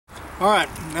Alright,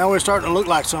 now we're starting to look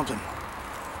like something.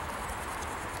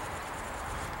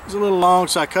 It's a little long,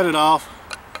 so I cut it off.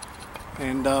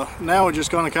 And now we're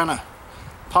just going to kind of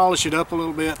polish it up a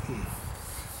little bit. And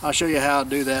I'll show you how to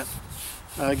do that.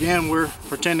 Again, we're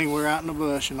pretending we're out in the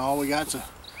bush, and all we got is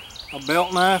a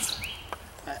belt knife,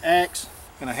 an axe,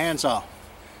 and a handsaw.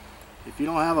 If you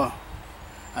don't have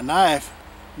a knife,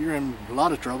 you're in a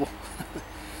lot of trouble.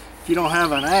 If you don't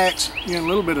have an axe, you're in a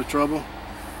little bit of trouble.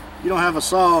 If you don't have a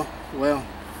saw, well,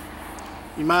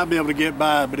 you might be able to get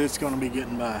by, but it's going to be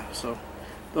getting by. So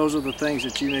those are the things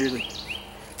that you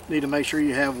need to make sure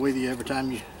you have with you every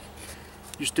time you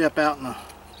step out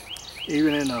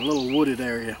even in a little wooded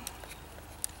area,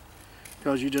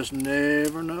 because you just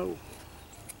never know.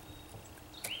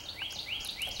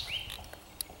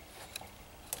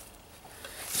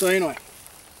 So anyway,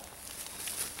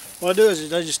 what I do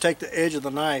is I just take the edge of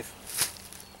the knife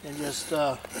and just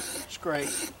scrape.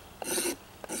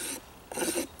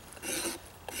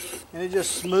 And it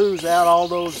just smooths out all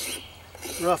those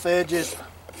rough edges.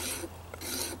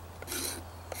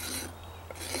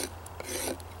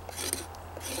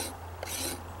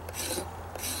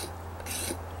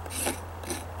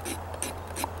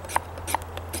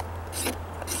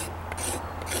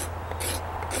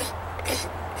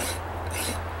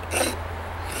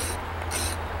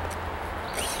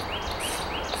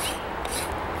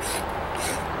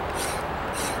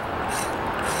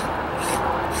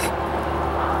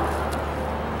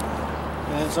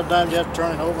 Sometimes you have to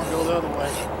turn it over and go the other way.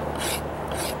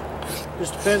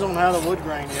 Just depends on how the wood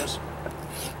grain is.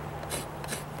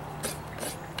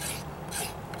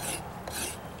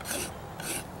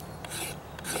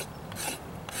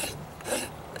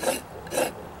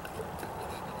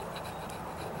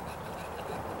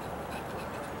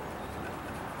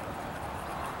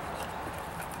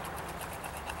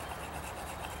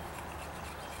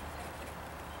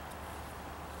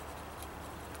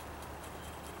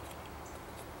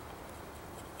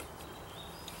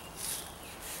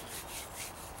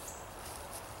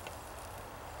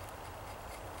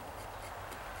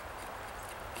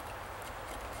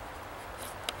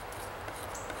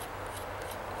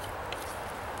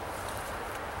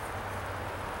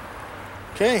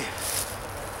 Okay,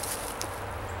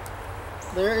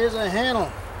 there is a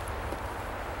handle.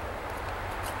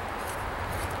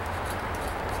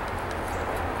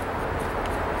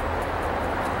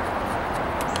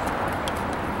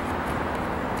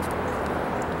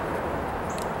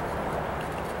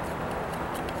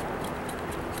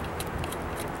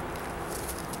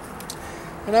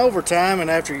 And over time and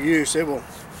after use, it will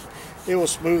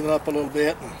smoothen up a little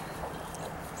bit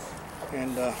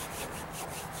and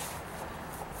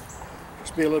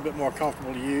be a little bit more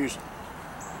comfortable to use.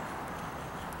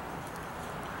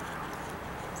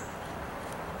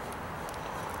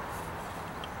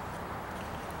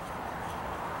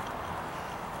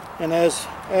 And as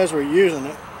we're using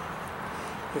it,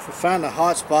 if we find a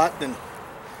hot spot, then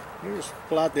you just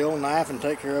pull out the old knife and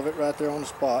take care of it right there on the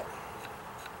spot.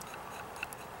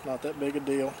 Not that big a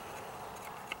deal.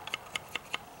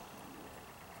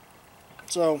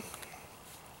 So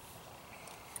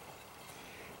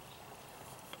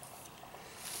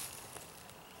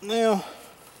now,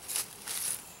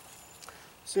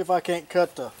 see if I can't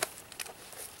cut the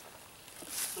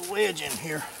wedge in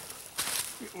here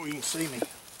where you can see me.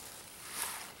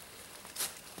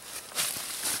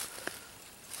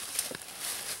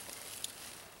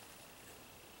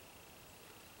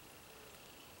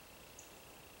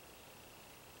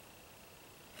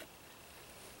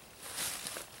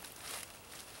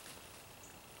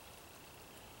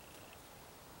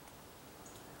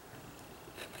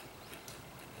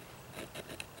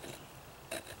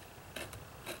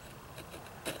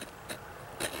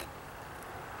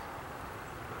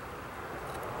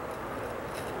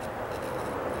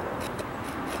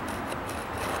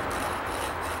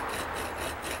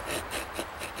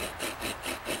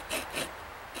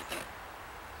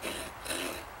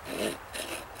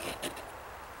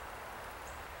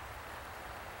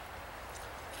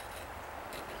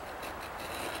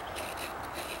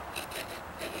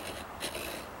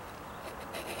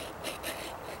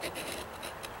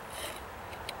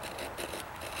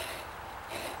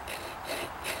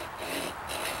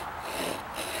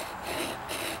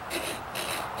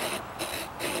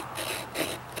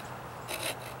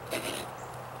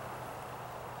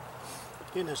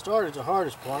 Getting it started is the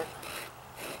hardest part.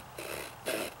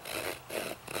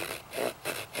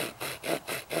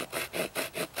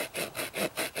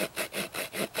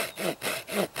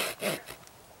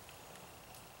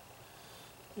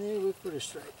 Yeah, we're pretty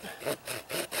straight.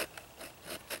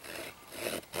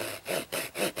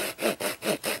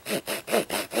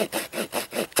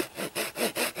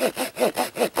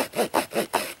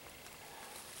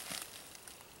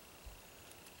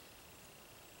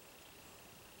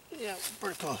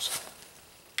 across.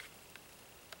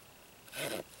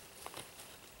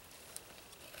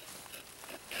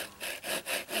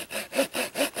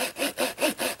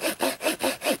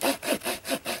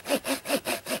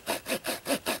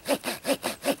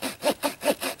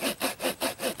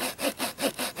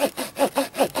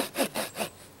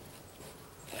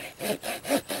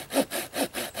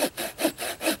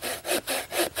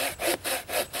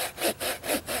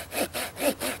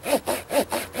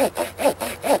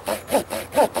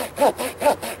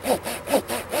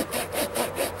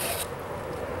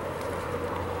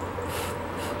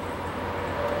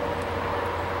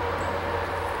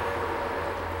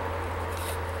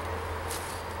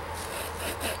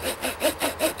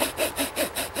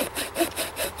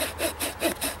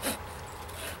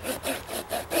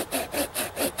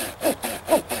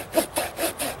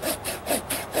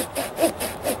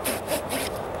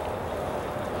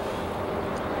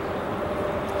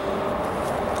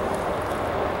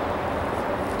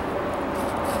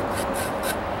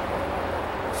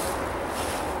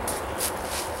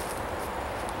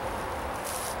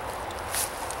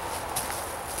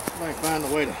 I can find a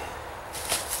way to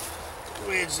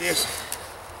wedge this.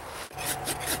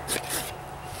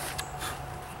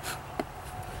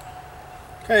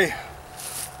 Okay,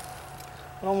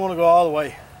 I don't want to go all the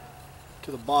way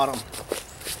to the bottom.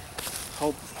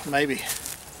 Hope maybe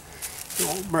it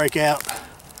won't break out.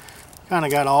 Kind of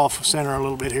got off center a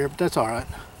little bit here, but that's all right.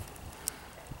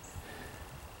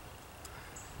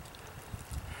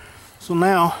 So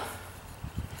now,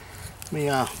 let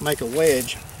me make a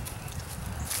wedge.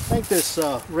 I think this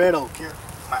red oak here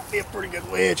might be a pretty good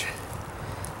wedge.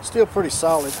 Still pretty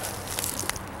solid.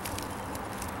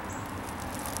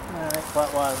 That ain't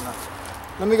quite wide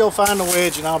enough. Let me go find the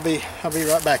wedge and I'll be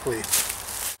right back with you.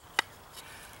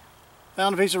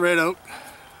 Found a piece of red oak.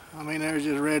 I mean, there's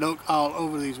just red oak all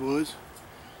over these woods.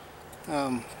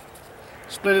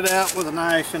 Split it out with a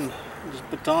knife and just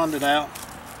batoned it out.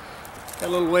 Got a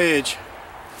little wedge.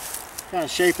 Kind of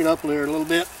shape it up here a little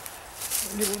bit.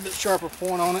 Get a little bit sharper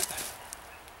point on it.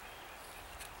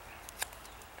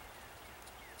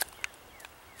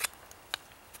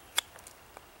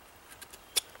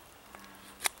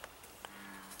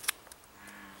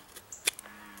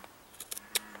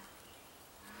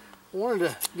 I wanted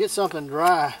to get something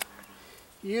dry.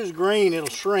 Use green, it'll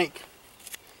shrink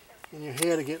in your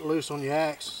head to get loose on your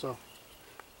axe, so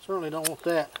certainly don't want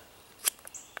that.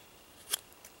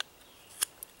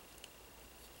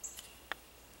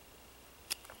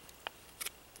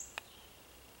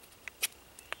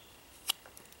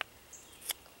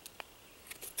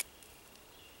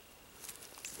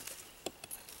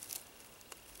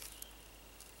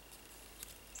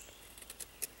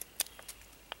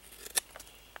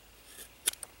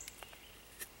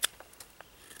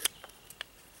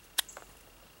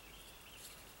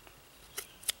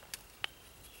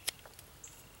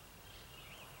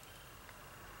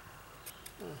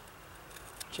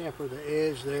 Chamfer the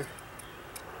edge there,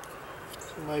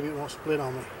 so maybe it won't split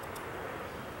on me.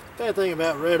 Bad thing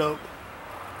about red oak,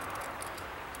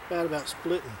 bad about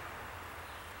splitting.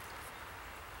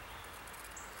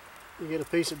 You get a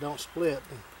piece that don't split,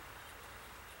 and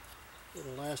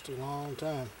it'll last a long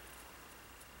time.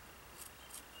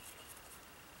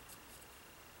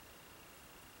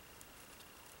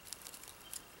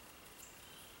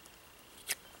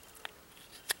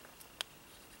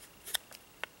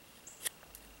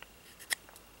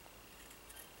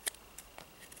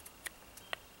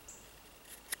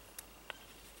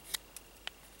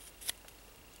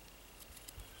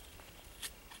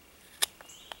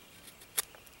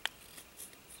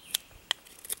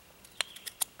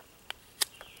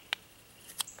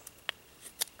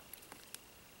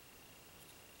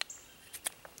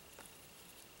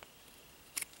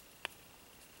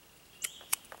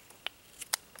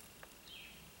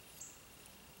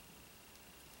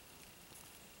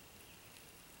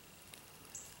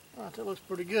 Alright, that looks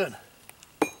pretty good.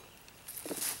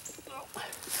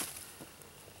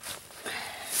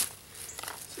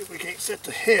 See if we can't set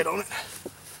the head on it.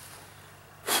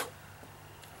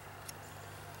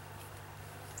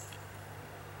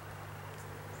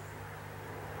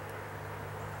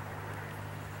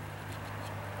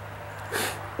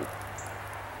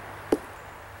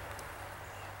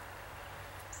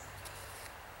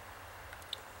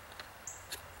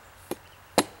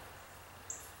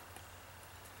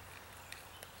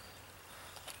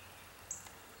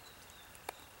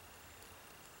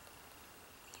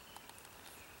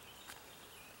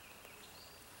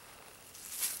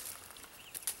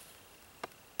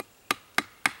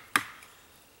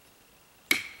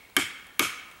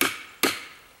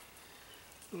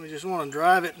 We just want to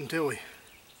drive it until we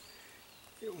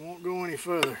get won't go any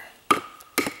further.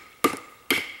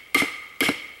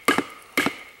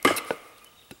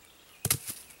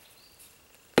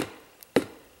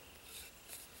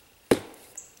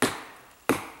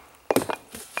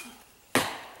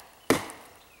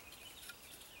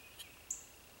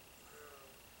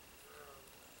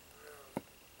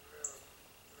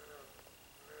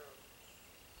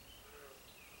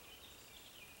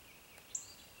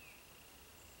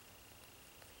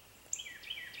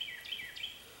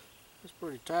 That's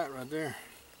pretty tight right there.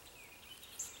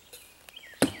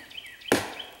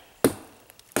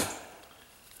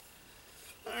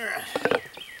 Alright,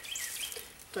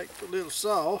 take the little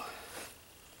saw.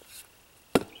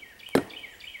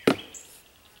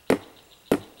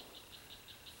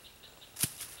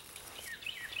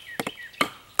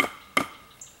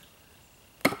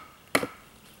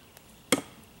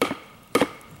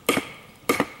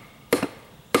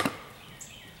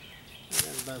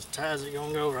 That's about as tight as it's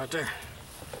gonna go right there.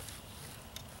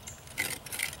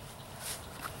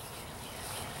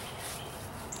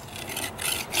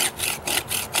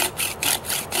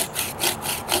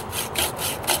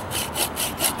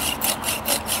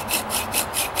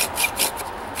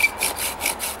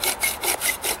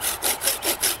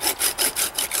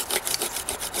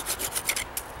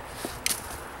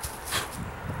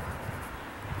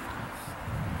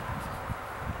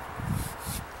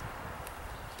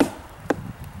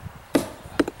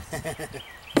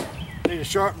 Need to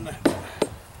sharpen that.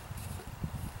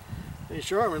 Need to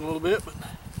sharpen it a little bit, but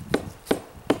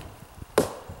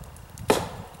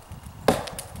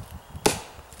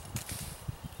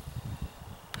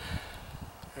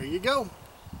there you go.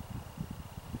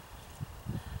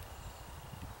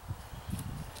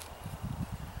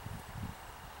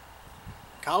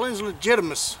 Collins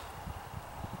Legitimus.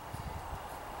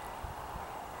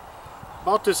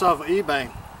 Bought this off of eBay.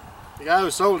 The guy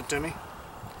who sold it to me,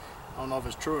 I don't know if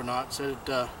it's true or not, said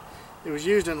it was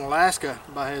used in Alaska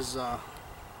by his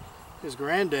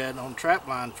granddad on trap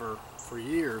line for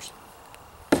years.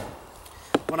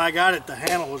 When I got it, the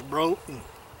handle was broke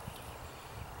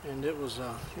and it was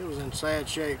in sad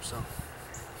shape, so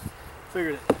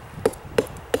figured it.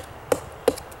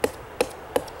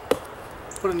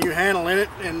 Put a new handle in it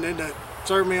and then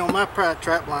serve me on my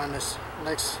trap line this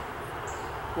next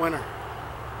winter.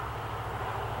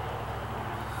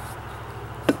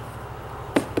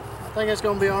 I think it's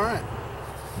going to be all right.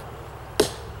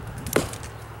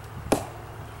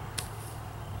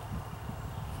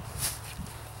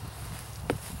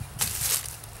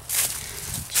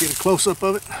 Let's get a close-up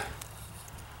of it.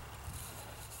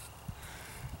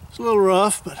 It's a little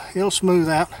rough, but it'll smooth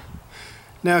out.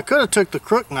 Now I could have took the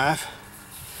crook knife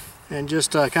and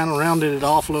just kind of rounded it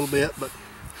off a little bit, but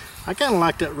I kind of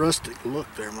like that rustic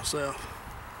look there myself.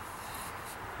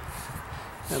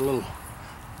 Got a little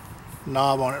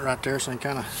knob on it right there so you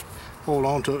can kind of hold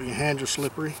on to it. Your hands are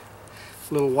slippery.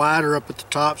 A little wider up at the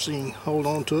top so you can hold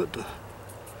on to it to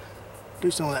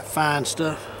do some of that fine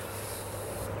stuff.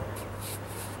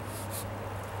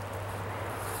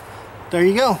 There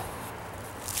you go.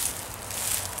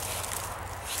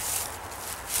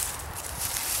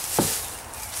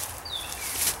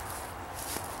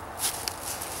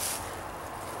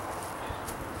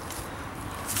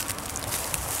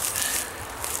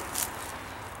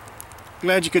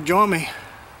 Glad you could join me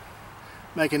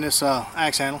making this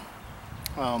axe handle.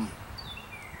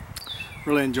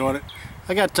 Really enjoyed it.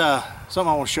 I got something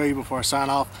I want to show you before I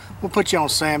sign off. We'll put you on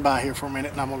standby here for a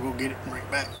minute and I'm going to go get it and bring it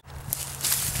back.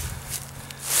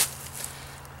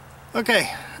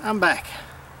 Okay, I'm back.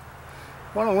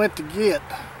 What I went to get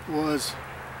was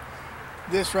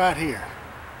this right here.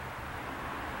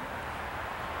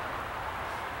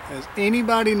 Does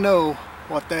anybody know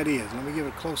what that is? Let me give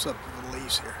a close-up of the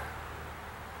leaves here.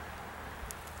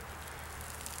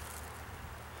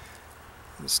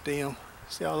 The stem.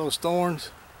 See all those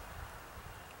thorns?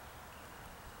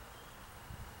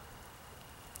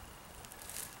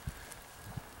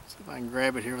 See if I can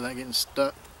grab it here without getting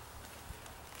stuck.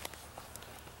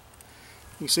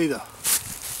 You can see the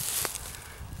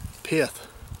pith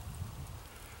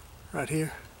right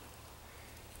here.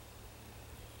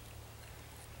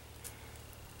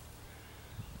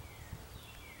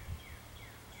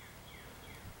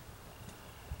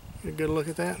 Get a good look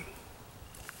at that.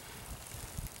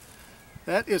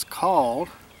 That is called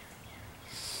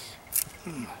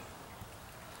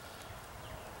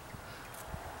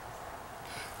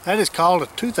a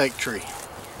toothache tree.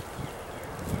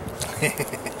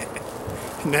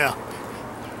 Now,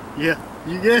 yeah,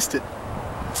 you guessed it.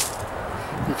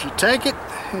 If you take it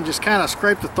and just kind of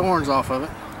scrape the thorns off of it,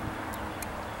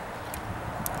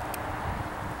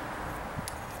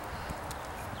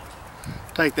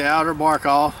 take the outer bark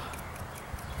off.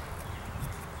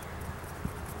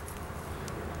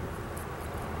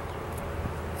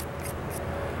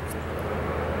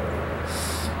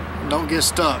 Don't get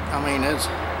stuck. I mean,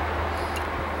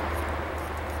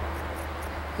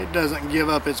 it doesn't give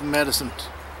up its medicine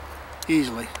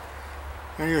easily.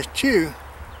 And you just chew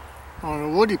on the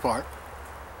woody part.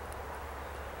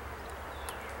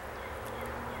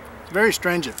 It's very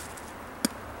stringent.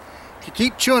 If you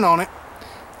keep chewing on it,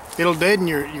 it'll deaden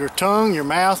your tongue, your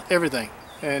mouth, everything,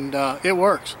 and it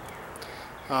works.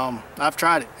 I've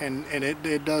tried it, and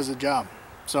it does the job.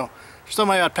 So for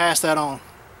somebody, I'd pass that on.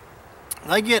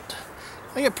 They get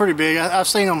pretty big. I've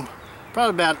seen them probably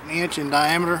about an inch in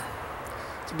diameter.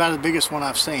 It's about the biggest one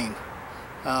I've seen.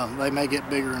 They may get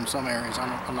bigger in some areas.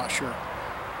 I'm not sure.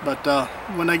 But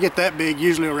when they get that big,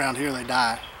 usually around here they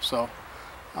die. So,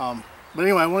 but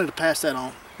anyway, I wanted to pass that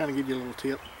on, kind of give you a little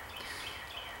tip.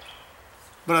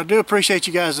 But I do appreciate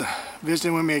you guys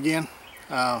visiting with me again,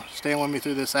 staying with me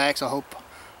through this axe. I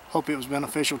hope it was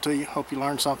beneficial to you. Hope you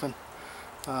learned something.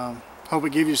 Hope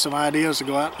it gives you some ideas to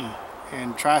go out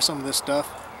and try some of this stuff.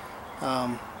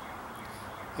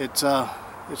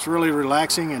 It's really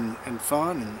relaxing and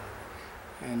fun,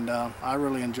 and I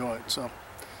really enjoy it. So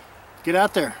get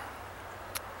out there,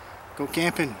 go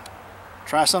camping,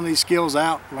 try some of these skills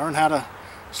out, learn how to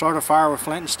start a fire with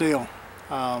flint and steel,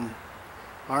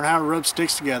 learn how to rub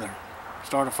sticks together,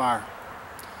 start a fire.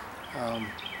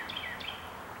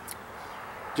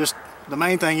 Just the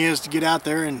main thing is to get out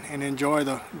there and enjoy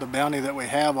the bounty that we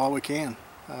have while we can.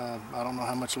 I don't know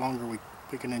how much longer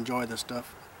we can enjoy this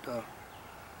stuff, but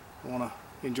I want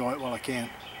to enjoy it while I can.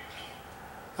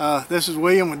 This is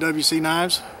William with WC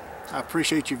Knives. I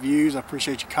appreciate your views, I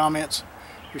appreciate your comments,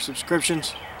 your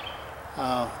subscriptions,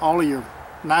 all of your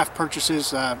knife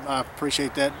purchases. I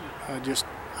appreciate that.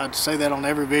 I'd say that on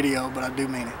every video, but I do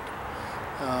mean it.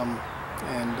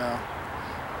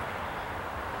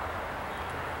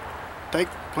 Take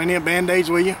plenty of band-aids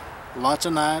with you, lots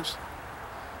of knives,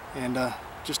 and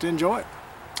just enjoy it.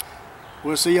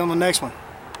 We'll see you on the next one.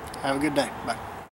 Have a good day. Bye.